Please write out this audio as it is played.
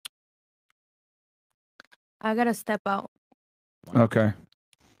I gotta step out. Okay.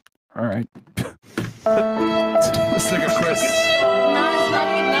 All right. Let's take a Chris. No, it's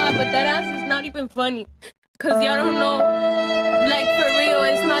not, but that ass is not even funny. Cause y'all don't know, like for real,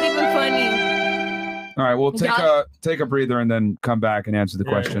 it's not even funny. All right, we'll take a breather and then come back and answer the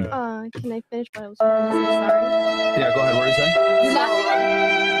question. Can I finish what I was going to say? Sorry. Yeah, go ahead. What are you saying?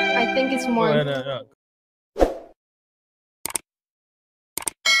 I think it's more.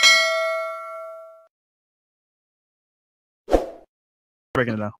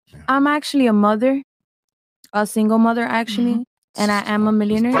 Breaking it down. I'm actually a mother, a single mother actually, and I am a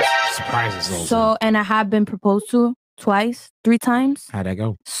millionaire. Surprises. So, and I have been proposed to twice, 3 times. How'd that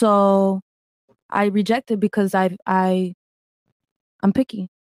go? So, I rejected because I'm picky,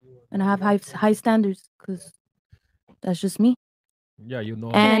 and I have high standards because that's just me. Yeah, you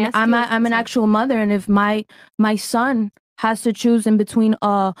know. And I'm an actual mother, and if my son has to choose in between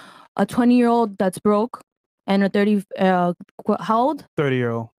a 20-year-old that's broke and a 30 how old?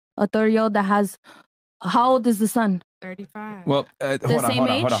 30-year-old. A 30-year-old that has. How old is the son? 35. Well, hold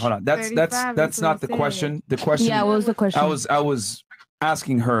on. That's not the question. The question. Yeah, what was the question? I was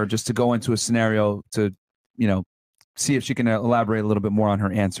asking her just to go into a scenario to, see if she can elaborate a little bit more on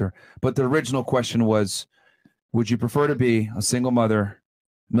her answer. But the original question was, would you prefer to be a single mother,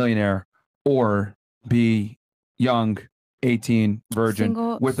 millionaire, or be young, 18,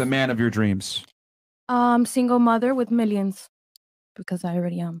 virgin, with the man of your dreams? Single mother with millions, because I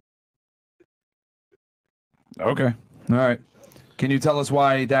already am. Okay. All right. Can you tell us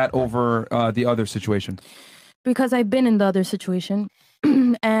why that over the other situation? Because I've been in the other situation.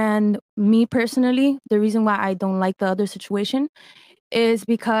 And me personally, the reason why I don't like the other situation is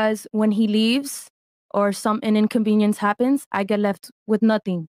because when he leaves or an inconvenience happens, I get left with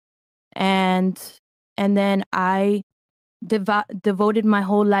nothing. And then I devoted my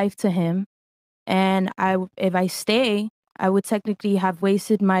whole life to him. And if I stay, I would technically have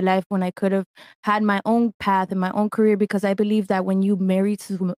wasted my life when I could have had my own path and my own career, because I believe that when you marry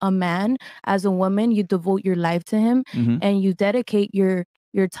to a man as a woman, you devote your life to him and you dedicate your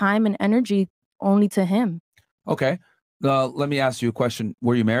time and energy only to him. Okay. Let me ask you a question.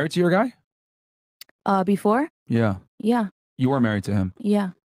 Were you married to your guy? Before? Yeah. Yeah. You were married to him?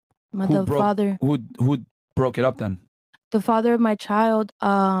 Yeah. Father. Who broke it up then? The father of my child.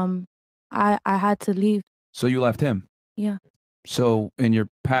 I had to leave. So you left him? Yeah. So in your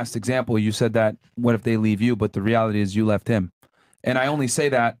past example, you said that what if they leave you, but the reality is you left him. And I only say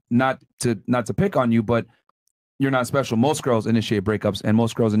that not to pick on you, but you're not special. Most girls initiate breakups and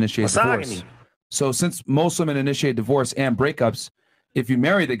most girls initiate divorce. So since most women initiate divorce and breakups, if you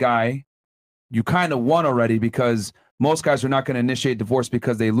marry the guy, you kind of won already, because most guys are not going to initiate divorce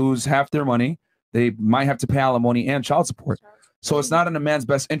because they lose half their money. They might have to pay alimony and child support. So it's not in a man's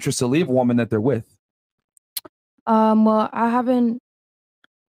best interest to leave a woman that they're with. Well, I haven't.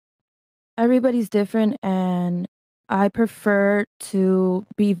 Everybody's different, and I prefer to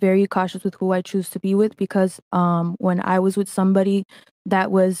be very cautious with who I choose to be with, because when I was with somebody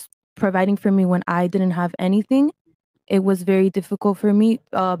that was providing for me when I didn't have anything, it was very difficult for me.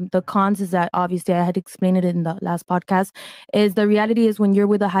 The cons is that, obviously, I had explained it in the last podcast, is the reality is when you're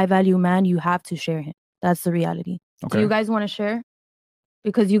with a high value man, you have to share him. That's the reality. Okay. Do you guys want to share?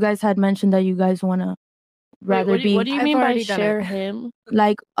 Because you guys had mentioned that you guys want to rather Wait, be. what do you mean by share him?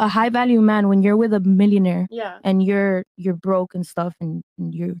 Like a high value man, when you're with a millionaire, Yeah. and you're broke and stuff, and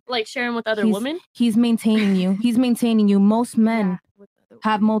you're Like sharing with other women? He's maintaining you. He's maintaining you. Most men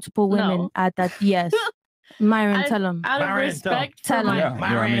have multiple women No. at that. Yes. Myron, tell him. Out of respect, tell him.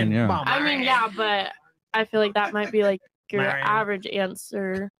 Yeah, but I feel like that might be like your average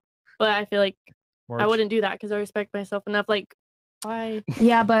answer. But I feel like I wouldn't do that because I respect myself enough. Like, why?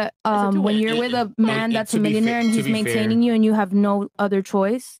 Yeah, but when you're with a man that's a millionaire and he's maintaining you and you have no other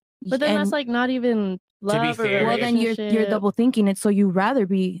choice. But then that's like not even love or well, then you're double thinking it. So you'd rather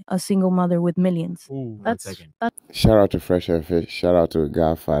be a single mother with millions. That's Shout out to Fresh and Fit. Shout out to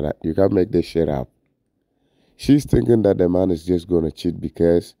Godfather. You can't make this shit up. She's thinking that the man is just going to cheat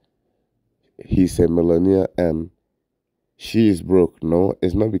because he's a millionaire and she is broke. No,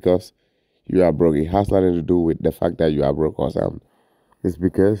 it's not because you are broke. It has nothing to do with the fact that you are broke or something. It's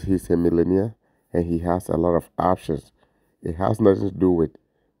because he's a millionaire and he has a lot of options. It has nothing to do with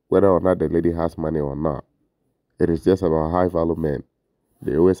whether or not the lady has money or not. It is just about high value men.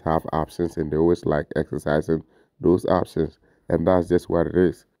 They always have options and they always like exercising those options. And that's just what it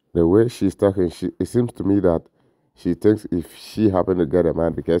is. The way she's talking, it seems to me that she thinks if she happened to get a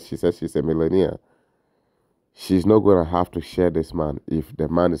man because she says she's a millionaire, she's not going to have to share this man if the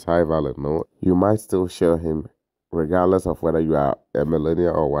man is high value. No, you might still share him regardless of whether you are a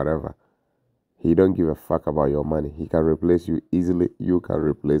millionaire or whatever. He don't give a fuck about your money. He can replace you easily. You can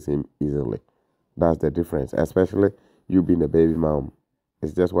replace him easily. That's the difference. Especially you being a baby mom.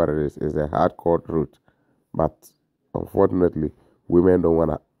 It's just what it is. It's a hardcore truth. But unfortunately, women don't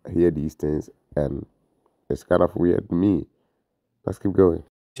want to hear these things, and it's kind of weird to me. Let's keep going.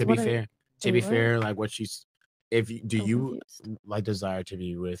 To be fair, like what she's, do you like desire to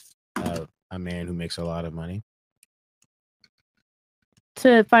be with a man who makes a lot of money?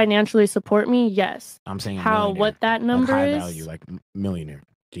 To financially support me, yes. I'm saying what that number like high is. value, like millionaire.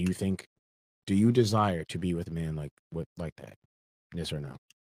 Do you desire to be with a man like that? Yes or no?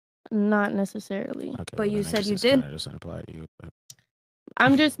 Not necessarily. Okay, But you said you did. Kinda doesn't apply to you. But...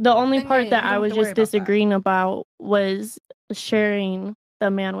 I'm just the only part that I was just disagreeing about was sharing the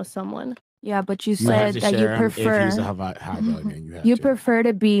man with someone. Yeah, but you said that you prefer. If he's a high value man, you prefer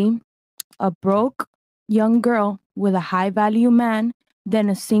to be a broke young girl with a high value man than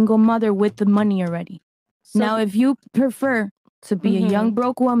a single mother with the money already. So, now, if you prefer to be a young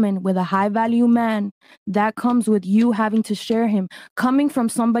broke woman with a high value man, that comes with you having to share him, coming from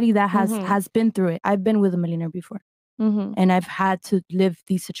somebody that has been through it. I've been with a millionaire before, and I've had to live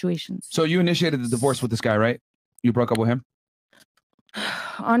these situations. So you initiated the divorce with this guy, right? You broke up with him?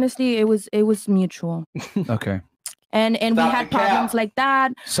 Honestly, it was mutual. Okay. And we had problems like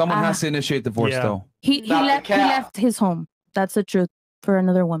that. Someone has to initiate divorce, though. He left his home. That's the truth. For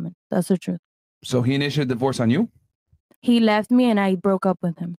another woman. That's the truth. So he initiated divorce on you? He left me and I broke up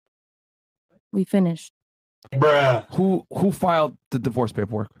with him. We finished. Bruh. Who filed the divorce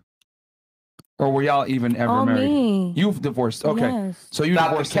paperwork? Or were y'all even ever married? Me. You've divorced. Okay. Yes. So you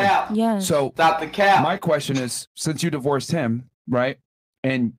divorced him. Yes. So stop the cap. My question is, since you divorced him, right?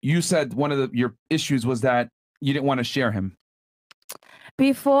 And you said one of your issues was that you didn't want to share him.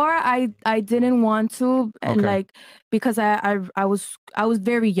 Before I didn't want to, and like because I was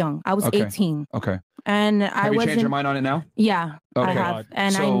very young. I was 18. Okay. And have you changed your mind on it now? Yeah. Okay. I have.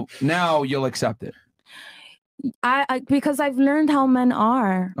 And so now you'll accept it. I because I've learned how men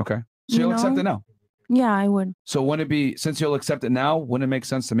are. Okay. So you'll accept it now. Yeah, I would. So wouldn't it be, since you'll accept it now, wouldn't it make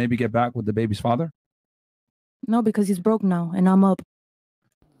sense to maybe get back with the baby's father? No, because he's broke now and I'm up.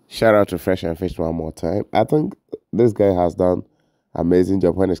 Shout out to Fresh and Fish one more time. I think this guy has done amazing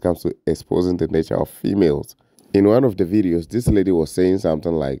job when it comes to exposing the nature of females. In one of the videos, this lady was saying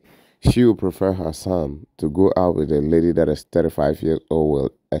something like she would prefer her son to go out with a lady that is 35 years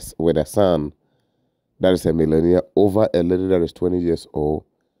old with a son that is a millionaire over a lady that is 20 years old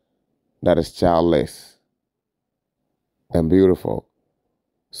that is childless and beautiful.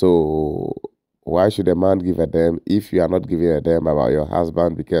 So why should a man give a damn if you are not giving a damn about your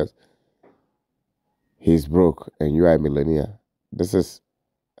husband because he's broke and you are a millionaire? This is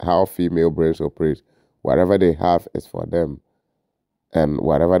how female brains operate. Whatever they have is for them. And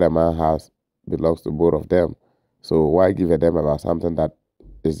whatever the man has belongs to both of them. So why give a damn about something that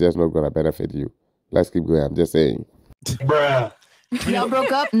is just not going to benefit you? Let's keep going. I'm just saying. Bruh. Y'all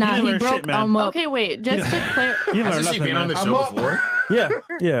broke up? Nah, he broke. Okay, wait. Just to clarify. You learned nothing, been on the show before?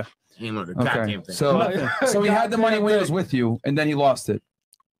 Yeah. He learned a goddamn thing. So he had the money when he was with you, and then he lost it.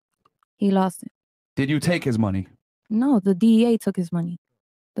 He lost it. Did you take his money? No, the DEA took his money.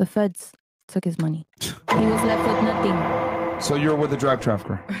 The feds took his money. He was left with nothing. So you're with a drug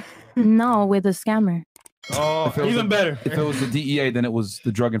trafficker? No, with a scammer. Oh, even better. If it was the DEA, then it was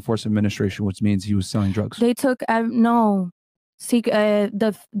the Drug Enforcement Administration, which means he was selling drugs. They took no,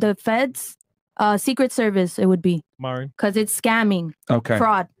 the feds, Secret Service. It would be because it's scamming. Okay.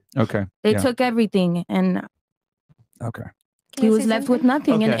 Fraud. Okay. They took everything, and okay. He was left with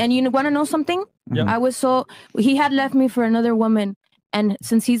nothing. Okay. And you want to know something? Yeah. He had left me for another woman. And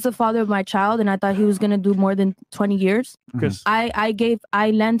since he's the father of my child, and I thought he was going to do more than 20 years,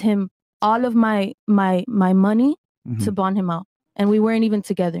 I lent him all of my money to bond him out. And we weren't even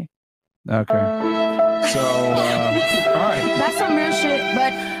together. Okay. So, all right. That's some real shit,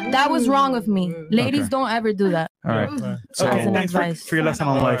 but that was wrong of me. Ladies, don't ever do that. All right. So, as an thanks advice. for your lesson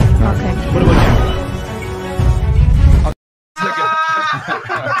on life. Okay. What about you?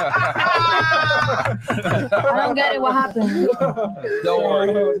 I don't get it. What happened? Don't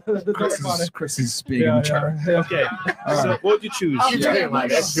worry. Chris is being in charge. Okay. So what would you choose?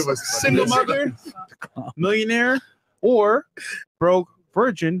 Single mother, millionaire, or broke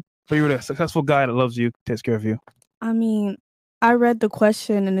virgin, but you're a successful guy that loves you, takes care of you? I mean, I read the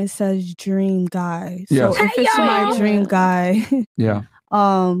question and it says dream guy. So Yes. if it's my dream guy, Yeah.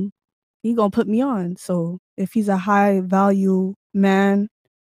 he gonna put me on. So if he's a high value man,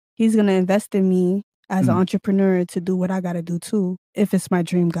 he's gonna invest in me as an entrepreneur to do what I gotta do too, if it's my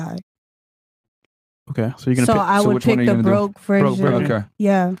dream guy. Okay, so you're gonna. So pick, I so would which one pick are you the gonna do? broke version. version. Okay.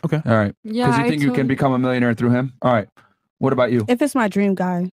 Yeah. Okay. All right. Yeah, Because you I think you can become a millionaire through him? All right. What about you? If it's my dream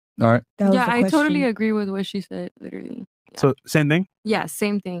guy. All right. That was Yeah, the I totally question. agree with what she said. Literally. Yeah. So same thing. Yeah,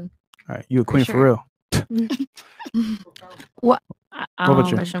 same thing. All right, you a queen for sure. real. What? What about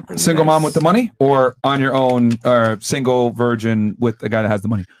you? Question for you Single mom guys. with the money, or on your own, or single virgin with the guy that has the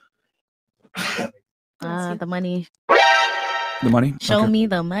money? The money. The money. Show Okay. me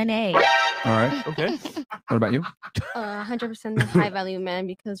the money. All right. Okay. What about you? 100% the high value man,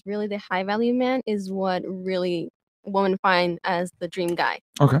 because really the high value man is what really women find as the dream guy.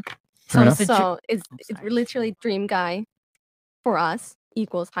 Okay. So Fair it's enough. a So it's literally dream guy for us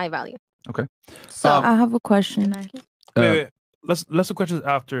equals high value. Okay. So I have a question. Wait. Let's the questions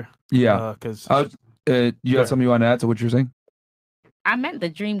after. Yeah. Because you got something you want to add to what you're saying? I meant the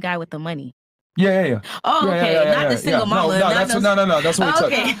dream guy with the money. Yeah. Oh, Yeah, okay. yeah, Not the single mama. No, that's no. That's what we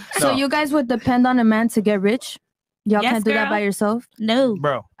took. Okay. So No. you guys would depend on a man to get rich? Y'all Yes, can't do that girl. by yourself? No.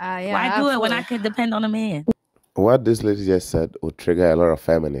 Bro. yeah, Why do it when absolutely. I could depend on a man? What this lady just said would trigger a lot of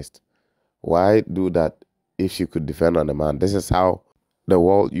feminists. Why do that if she could depend on a man? This is how the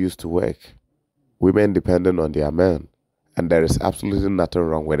world used to work. Women depending on their men. And there is absolutely nothing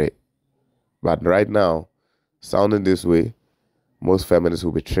wrong with it. But right now, sounding this way, most feminists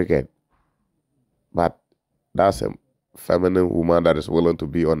will be triggered. But that's a feminine woman that is willing to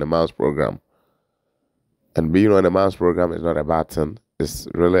be on a man's program. And being on a man's program is not a bad thing. It's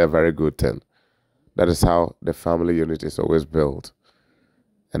really a very good thing. That is how the family unit is always built.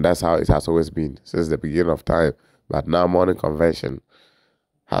 And that's how it has always been since the beginning of time. But now modern convention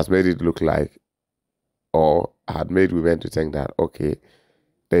has made it look like, or had made women to think that, okay,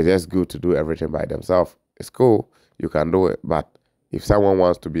 they're just good to do everything by themselves. It's cool, you can do it. But if someone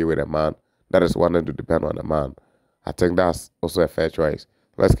wants to be with a man that is wanting to depend on a man, I think that's also a fair choice.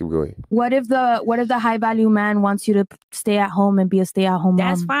 Let's keep going. What if the high value man wants you to stay at home and be a stay at home mom?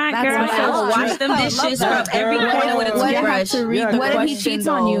 That's fine, That's girl. what I I will love. wash them I dishes, love scrub that. every What corner with a if- what if- toothbrush. What if he cheats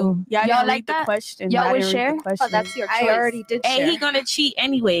on you? Yeah, Y'all y'all like that? question. Y'all I would didn't read share? the question. Oh, that's your choice. I already did Hey, share. he gonna cheat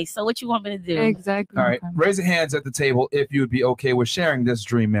anyway. So what you want me to do? Exactly. All right. Raise your hands at the table if you would be okay with sharing this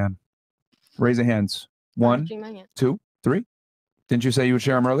dream man. Raise your hands. 1, Dream man, yeah. 2, 3. Didn't you say you would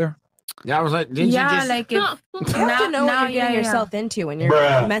share him earlier? Yeah, I was like, didn't Yeah, you just... like if You have to know what you're getting yourself into when you're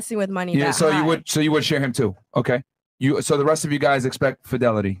Bruh. messing with money. Yeah. that So high. you would share him too. Okay. So the rest of you guys expect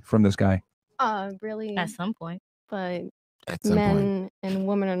fidelity from this guy. Really, At some point. but At some point. men and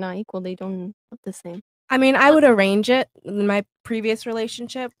women are not equal. They don't look the same. I mean, I would arrange it. In my previous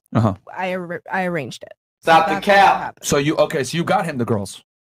relationship, Uh-huh. I arranged it. Stop the That's what cap. happened. So you got him the girls.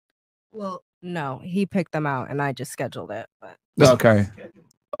 Well, no, he picked them out, and I just scheduled it. But Okay.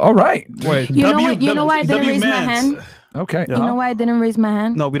 All right. Wait. You know what? You know why I didn't raise my hand? Okay. You know why I didn't raise my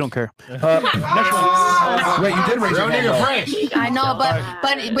hand? No, we don't care. Wait, you did raise your hand. though. I know,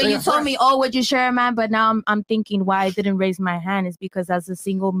 but you told me, oh, would you share a man? But now I'm thinking why I didn't raise my hand is because as a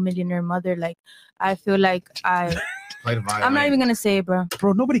single millionaire mother, like I feel like I'm not even gonna say it, bro.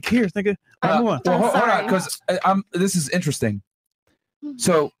 Bro, nobody cares, nigga. Move on. Well, hold on, because this is interesting.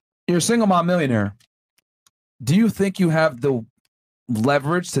 So you're a single mom millionaire. Do you think you have the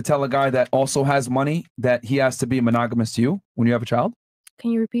leverage to tell a guy that also has money that he has to be monogamous to you when you have a child?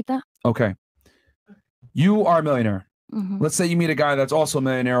 Can you repeat that? Okay. You are a millionaire. Mhm. Let's say you meet a guy that's also a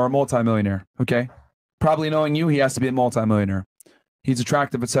millionaire or a multimillionaire. Okay. Probably knowing you, he has to be a multimillionaire. He's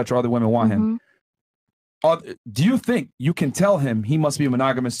attractive, etc. Other women want him. Do you think you can tell him he must be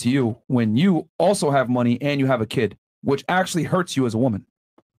monogamous to you when you also have money and you have a kid, which actually hurts you as a woman?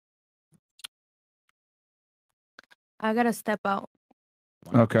 I gotta step out.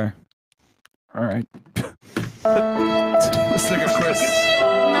 Okay. All right. Let's take a Chris.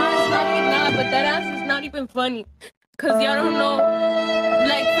 Nah, it's not, but that ass is not even funny. Cause y'all don't know.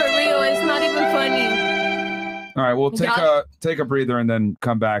 Like for real, it's not even funny. All right, we'll take a breather and then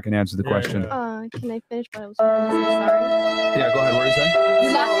come back and answer the question. Can I finish what I was going to say? Sorry. Yeah, go ahead. What are you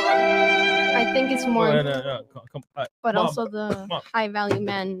saying? I think it's more, but Mom, also the Mom. high value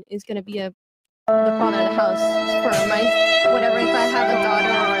man is gonna be the father of the house for my whatever. If I have a daughter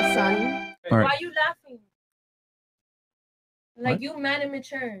or a son, All right. Why you laughing? Like you man and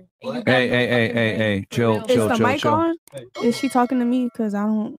mature. Hey, chill. Is the mic on? Is she talking to me? Because I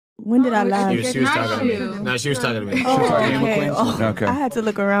don't. When did I laugh? She was talking to me. No, she was talking to me. Oh, talking to you, okay. McQueen? Oh, Okay. I had to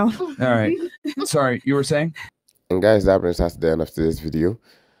look around. All right. Sorry, you were saying? And guys, that brings us to the end of today's video.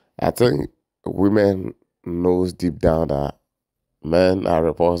 I think women knows deep down that men are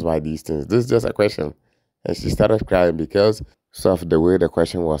repulsed by these things. This is just a question. And she started crying because of the way the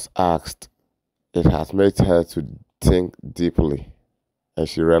question was asked. It has made her to think deeply. And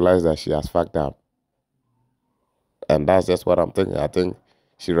she realized that she has fucked up. And that's just what I'm thinking. I think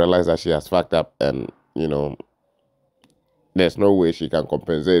she realized that she has fucked up, and there's no way she can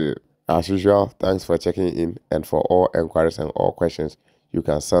compensate it. As usual, thanks for checking in, and for all enquiries and all questions, you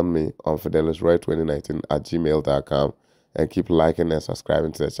can send me on fidelisroy2019@gmail.com, and keep liking and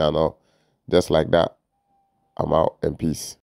subscribing to the channel. Just like that, I'm out, and peace.